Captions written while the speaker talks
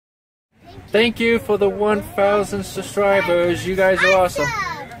Thank you for the 1,000 subscribers. You guys are awesome.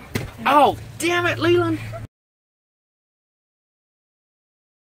 Oh, damn it, Leland.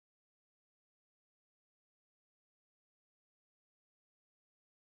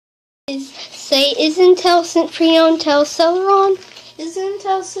 Say, is Intel Centrino Intel Celeron? Is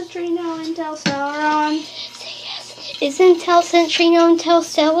Intel Centrino Intel Celeron? Say yes. Is Intel Centrino Intel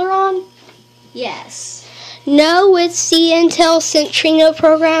Celeron? Yes. No, it's the Intel Centrino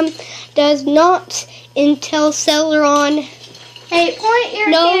program. Does not Intel Celeron. Hey, point your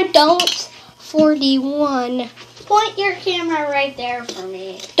don't. 41. Point your camera right there for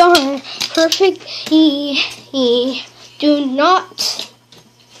me. Darn, perfect. Do not.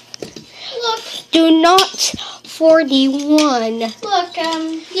 Look. Do not 41. Look,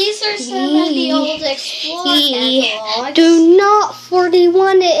 these are some of the old Explorer catalogs. Do not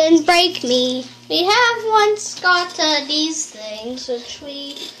 41 it and break me. We have once got these things, which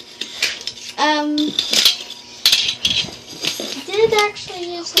we did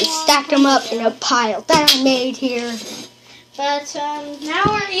actually use. We stacked them up in a pile that I made here. But now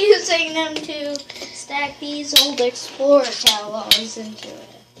we're using them to stack these old Explorer catalogs into it.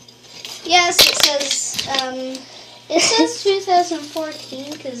 Yes, it says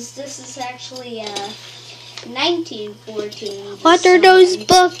 2014 because this is actually 1914. What are those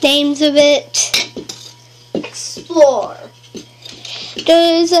book names of it? Explore.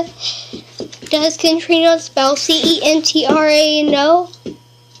 Does Centrino spell C-E-N-T-R-A-N-O?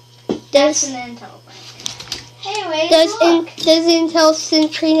 That's an Intel brand. Anyway, does Intel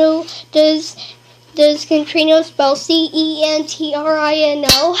Centrino does Centrino spell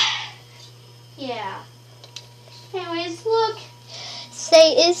C-E-N-T-R-I-N-O? Yeah. Anyways, look.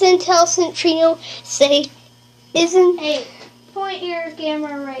 Say, is Intel Centrino, say, isn't... Hey, point your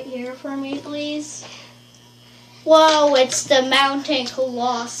camera right here for me, please. Whoa, it's the Mountain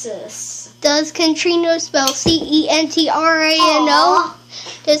Colossus. Does Centrino spell C-E-N-T-R-I-N-O?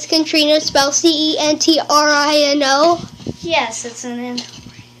 Does Centrino spell C-E-N-T-R-I-N-O? Yes, it's an Intel.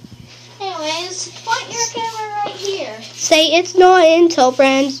 Anyways, point your camera right here. Say, it's not Intel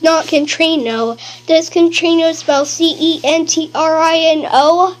brand, it's not Centrino. Does Centrino spell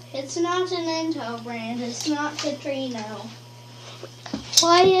C-E-N-T-R-I-N-O? It's not an Intel brand, it's not Centrino.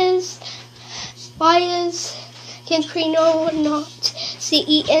 Why is Centrino not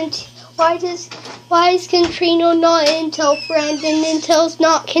C-E-N-T? Why is Centrino not Intel brand and Intel's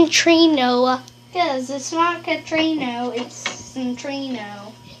not Centrino? Because it's not Centrino, it's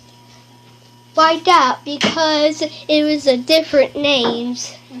Centrino. Why that? Because it was a different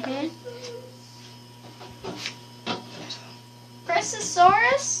names.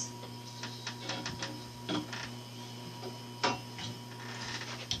 Chrysosaurus?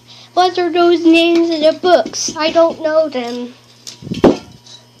 What are those names in the books? I don't know them.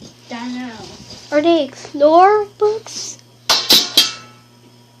 Don't know. Are they Explorer books?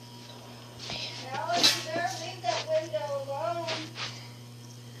 Leave that window alone.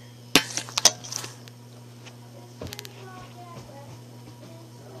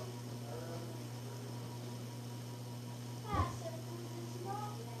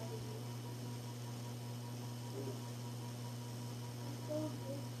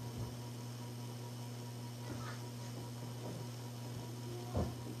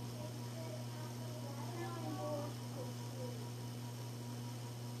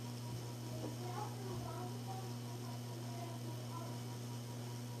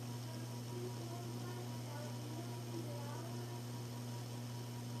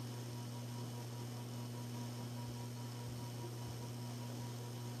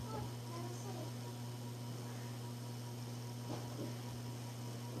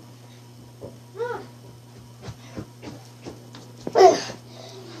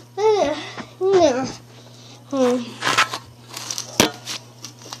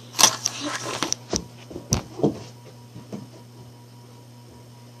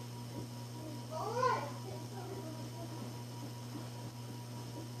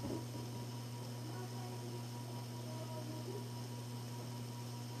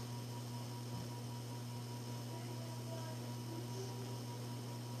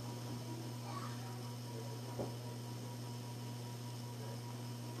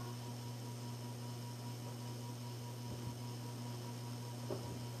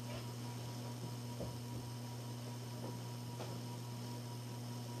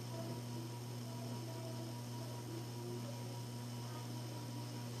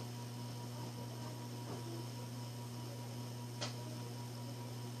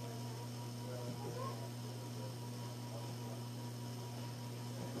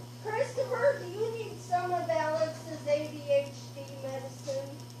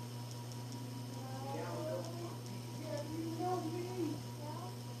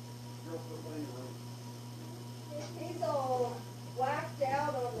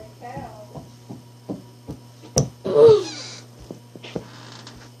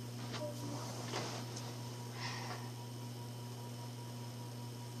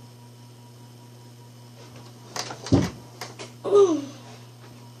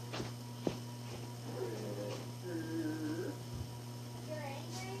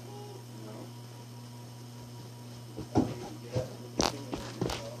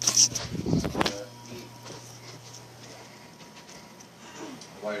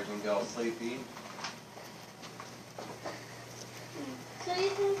 sleepy. So you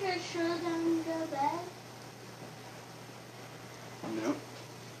think I should go to bed? No.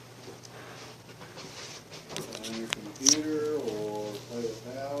 On your computer or play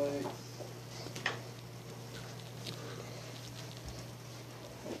with Alex.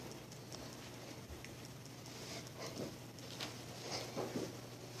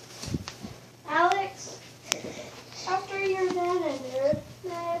 Alex, after you're done in there,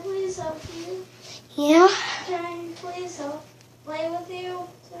 may I please help you? Yeah? Can I please help play with you?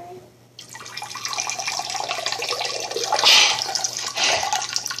 Sorry.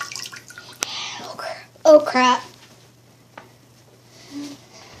 Oh crap. Do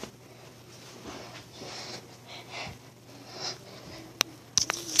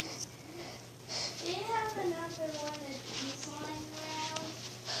you have another one of these lying around?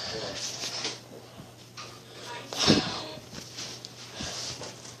 I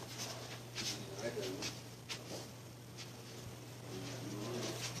don't.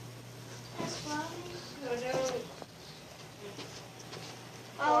 That's funny.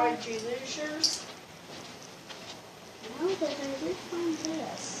 Why did you lose yours? No, but I did find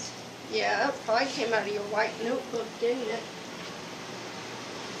this. Yeah, it probably came out of your white notebook, didn't it?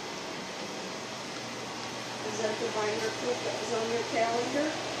 Is that the binder clip that was on your calendar?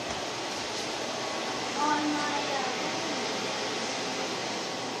 On my,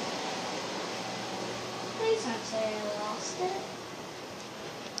 please don't say I lost it.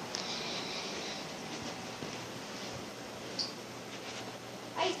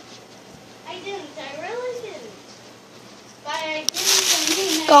 I didn't. I really didn't. But I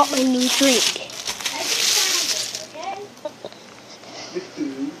didn't. Got a new drink. I just found it, okay?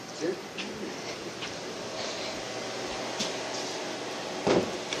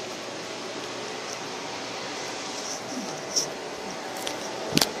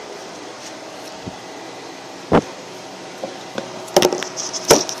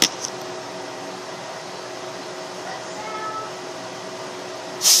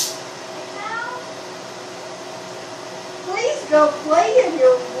 Please go play in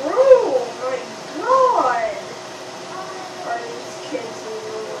your room. My God. Are these kids in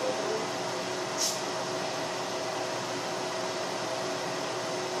your room?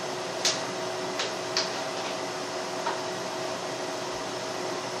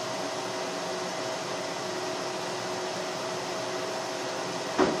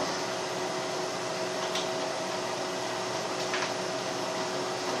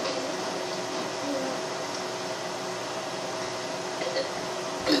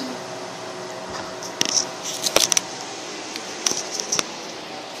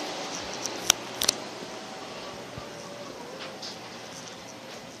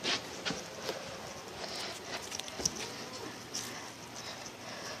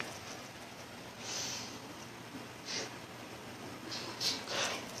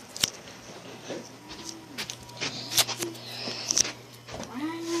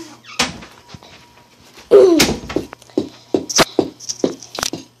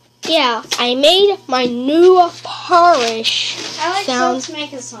 Yeah, I made my new parish Alex, sound. let's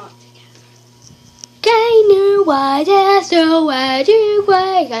make a song. They knew what I so I do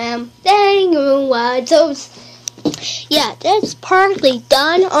I am. They knew what those. Yeah, that's partly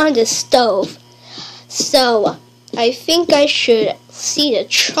done on the stove. So I think I should see the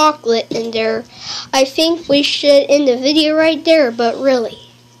chocolate in there. I think we should end the video right there, but really.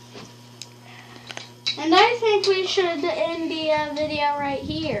 And I think we should end the video right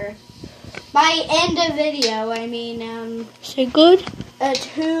here. By end of video, I mean Say good? a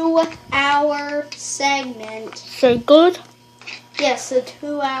 2-hour segment. Say good? Yes, a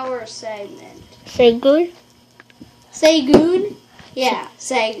 2-hour segment. Say good? Say good? Yeah,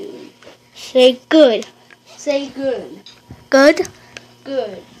 say good. Say good. Say good. Good?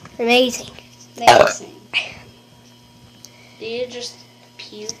 Good. Amazing. Amazing. Do you just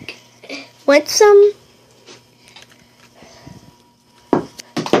puke? Want some?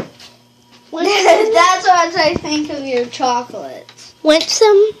 That's what I think of your chocolates. Want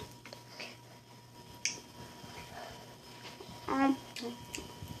some?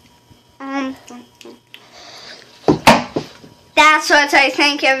 That's what I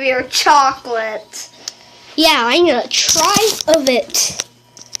think of your chocolate. Yeah, I need a try of it.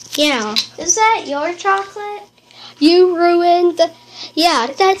 Yeah. Is that your chocolate? You ruined. Yeah,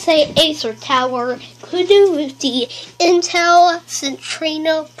 that's a Acer Tower. Could do with the Intel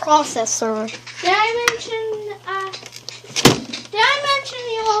Centrino processor. Did I mention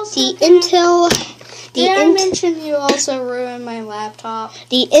you also? Did I mention you also ruined my laptop?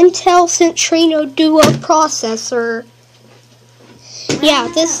 The Intel Centrino Duo processor. Yeah,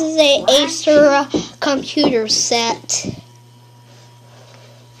 this is a Acer computer set.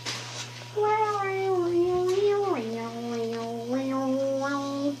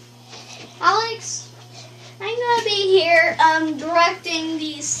 Alex, I'm gonna be here directing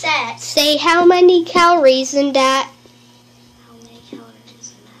these sets. Say how many calories in that? How many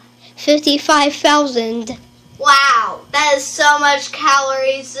calories in that? 55,000. Wow, that is so much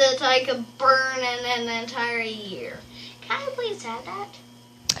calories that I could burn in an entire year. Can I please have that?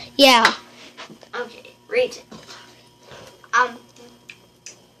 Yeah. Okay, read it.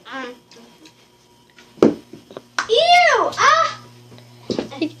 Ew! Ah!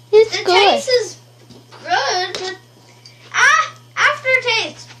 It's The good. taste is good, but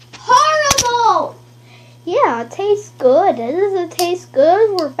aftertaste horrible. Yeah, it tastes good. Does it taste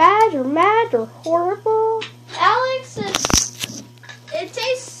good or bad or mad or horrible? Alex, it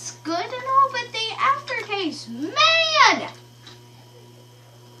tastes good and all, but the aftertaste, man!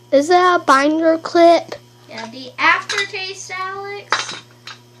 Is that a binder clip? Yeah, the aftertaste, Alex.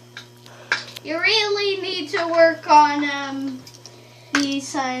 You really need to work on the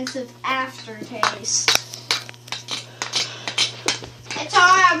science of aftertaste. It's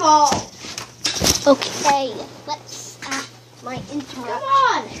horrible. Okay, let's add my Come interrupt.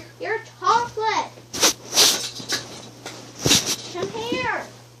 on, your chocolate. Come here.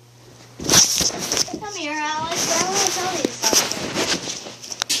 Come here, Alex. I want to tell you something.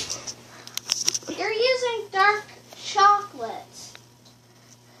 You're using dark chocolate.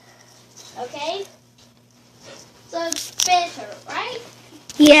 Okay? So it's bitter, right?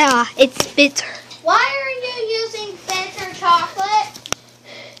 Yeah, it's bitter. Why are you using bitter chocolate?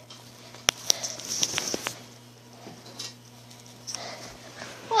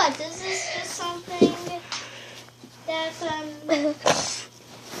 What? Is this just something that's is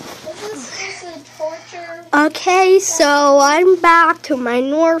this just a torture? Okay, so I'm back to my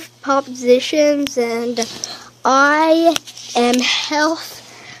North positions, and I am health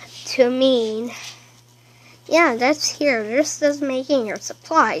to mean. Yeah, that's here. This is making your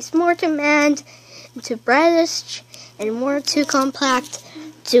supplies more demand to British and more to compact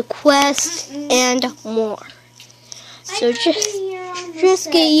to quest and more. So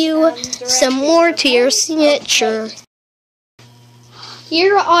just get you some more to your signature.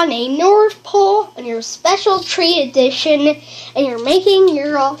 You're on a North Pole on your special tree edition, and you're making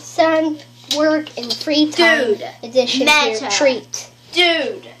your sun work in free time Dude, edition to your meta. treat.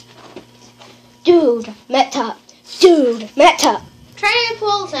 Dude, Dude, meta. Dude, meta. try to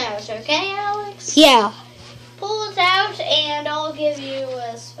pull it out, okay, Alex? Yeah. Pull it out and I'll give you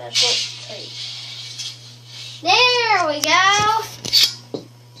a special treat. There we go.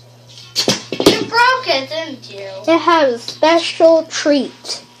 You broke it, didn't you? It has a special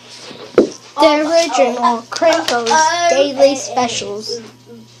treat. The original Crinkles Daily Specials.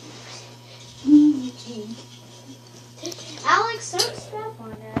 Alex, don't step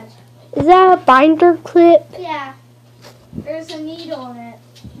on it. Is that a binder clip? Yeah. There's a needle in it.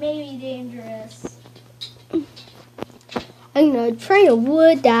 Maybe dangerous. I'm gonna try to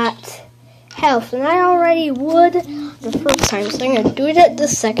wood that health, and I already wood the first time, so I'm gonna do it the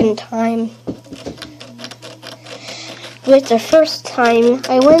second time. With the first time,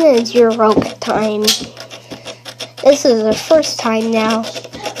 I went in 0 time. This is the first time now.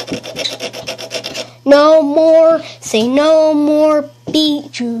 No more, say no more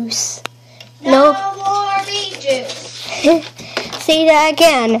beet juice. No more beet juice. Say that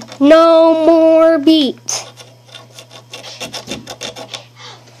again. No more beet.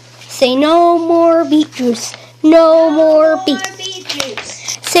 Say no more beet juice. No more beet. beet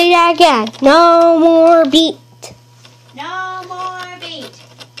juice. Say that again. No more beet. No more beet.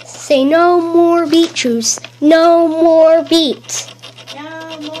 Say no more beet juice. No more beet.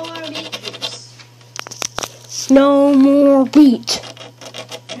 No more beet juice. No more beet.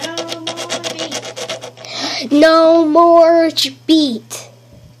 No more beet. No more beet.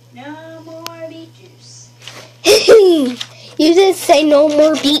 No more beet juice. You did say no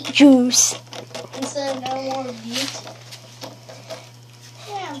more beet juice. Instead of no more beet.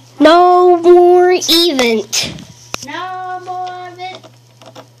 Yeah. No more event. No more of it.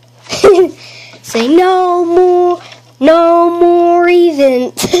 Say no more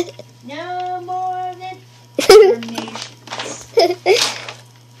event. No more of it.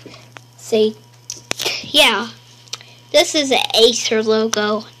 Say, yeah, this is an Acer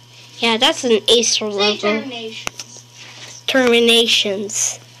logo. Yeah, that's an Acer Say logo. terminations.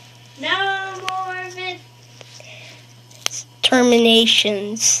 Terminations. No more of it.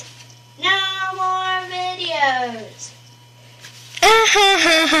 Terminations. No more videos.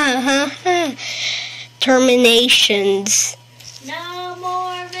 Terminations. No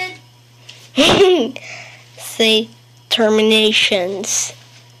more of it. Say terminations.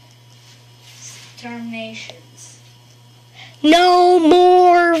 Terminations. No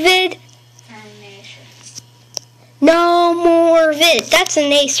more vid. Terminations. No more vid. That's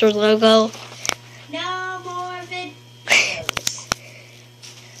an Acer logo. No more videos.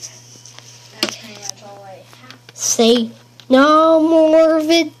 That's pretty much all I have. Say no more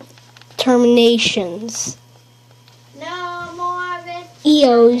vid terminations. No more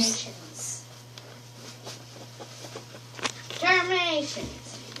EOS.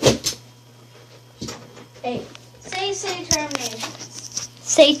 Terminations. Hey, say terminations.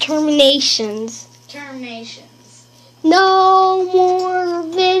 Say terminations. Terminations. No more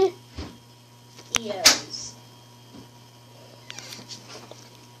vid. EOS.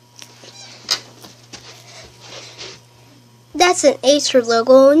 That's an Acer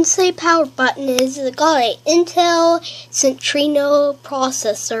logo, and say power button is got an Intel Centrino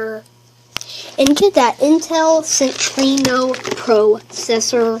processor. And get that Intel Centrino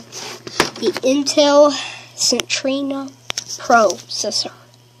processor. The Intel Centrino processor.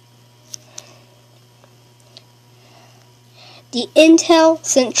 The Intel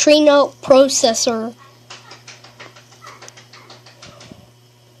Centrino processor.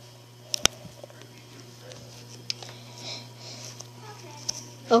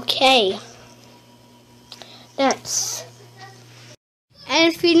 Okay. Next.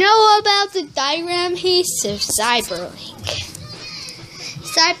 And if you know about the diagram piece of Cyberlink.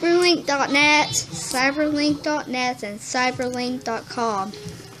 Cyberlink.net, Cyberlink.net, and Cyberlink.com.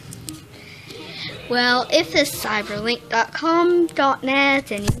 Well, if it's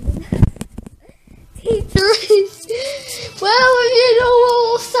Cyberlink.com.net and teachers, well, if you know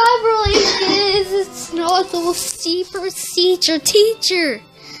what Cyberlink is, it's not the steeper teacher.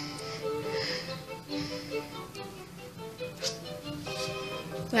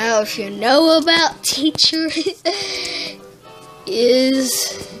 Well, if you know about teacher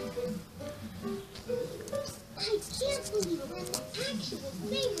is...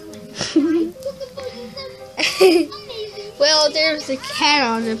 Well, there's a cat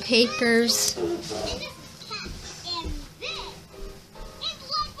on the papers.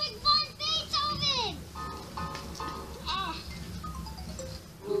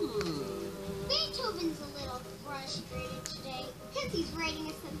 Beethoven's a little frustrated today because he's writing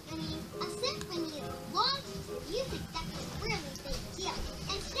a symphony. A symphony is a long piece of music that's a really big deal.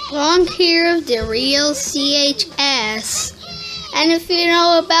 Instead, Long here of the real CHS. And if you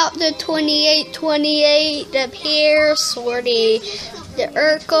know about the 2828, the Pierce, or the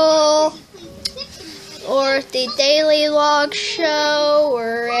Urkel, or the Daily Log Show,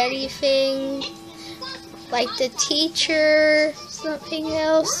 or anything like the teacher, something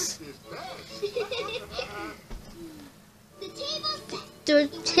else. The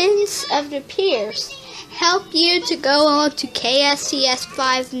tints of the Pierce help you to go on to KSCS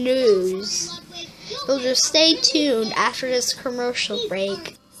 5 News. So just stay tuned after this commercial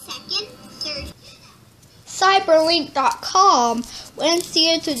break. second, third, Cyberlink.com wants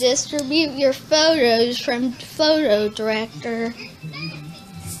you to distribute your photos from Photo Director.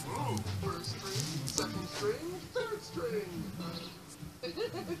 First string, second string, third string.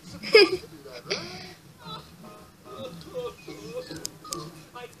 It's supposed to do that, right?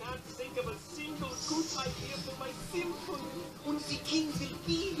 I can't think of a single good idea for my symphony. And the king will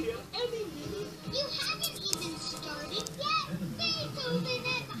be here any minute. you haven't even started yet. Beethoven is a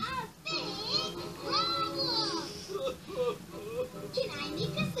big problem. Can I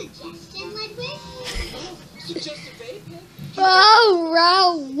make a suggestion, Ludwig? Suggestive Apex? Oh,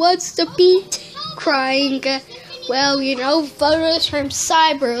 wow, what's the beat crying? Well, you know, photos from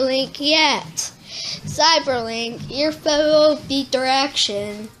Cyberlink yet. Cyberlink, your photo beat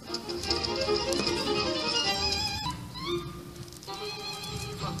direction.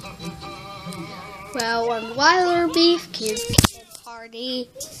 Well, on Weiler Beef Cube Party,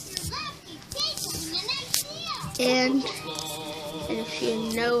 and if you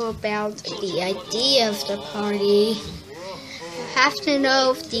know about the idea of the party, you have to know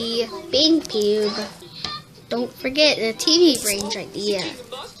of the Bing Cube. Don't forget the TV range idea.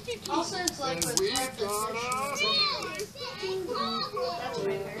 Also, it's like with breakfast. That's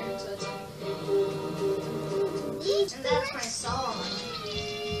my parents. And that's my song.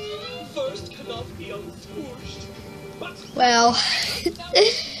 First cannot be unspushed. But Well,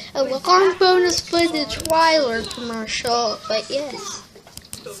 a long bonus footage Weiler commercial, but yes.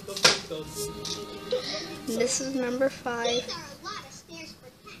 This is number 5. These are a lot of stairs for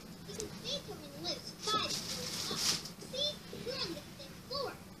cats because Beethoven lives 5 floors up. See, you're on the 5th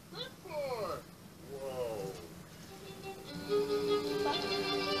floor. Fifth floor. Whoa.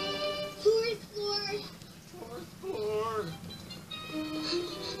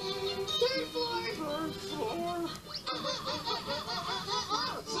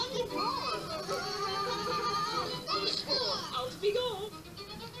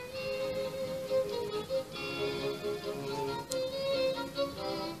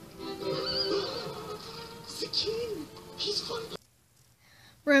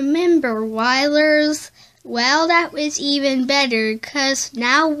 Remember Weilers? Well, that was even better, 'cause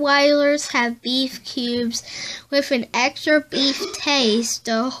now Weilers have beef cubes with an extra beef taste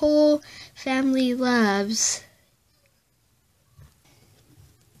the whole family loves.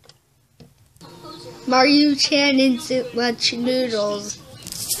 Maruchan Instant Lunch Noodles.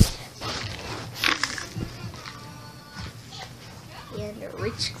 And a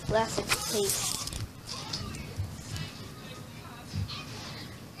rich classic taste.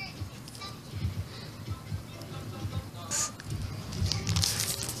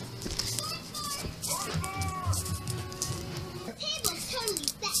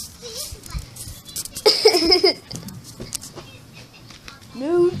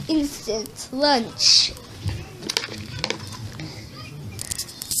 New instant lunch.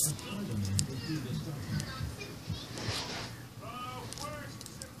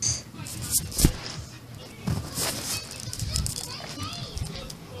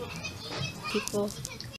 People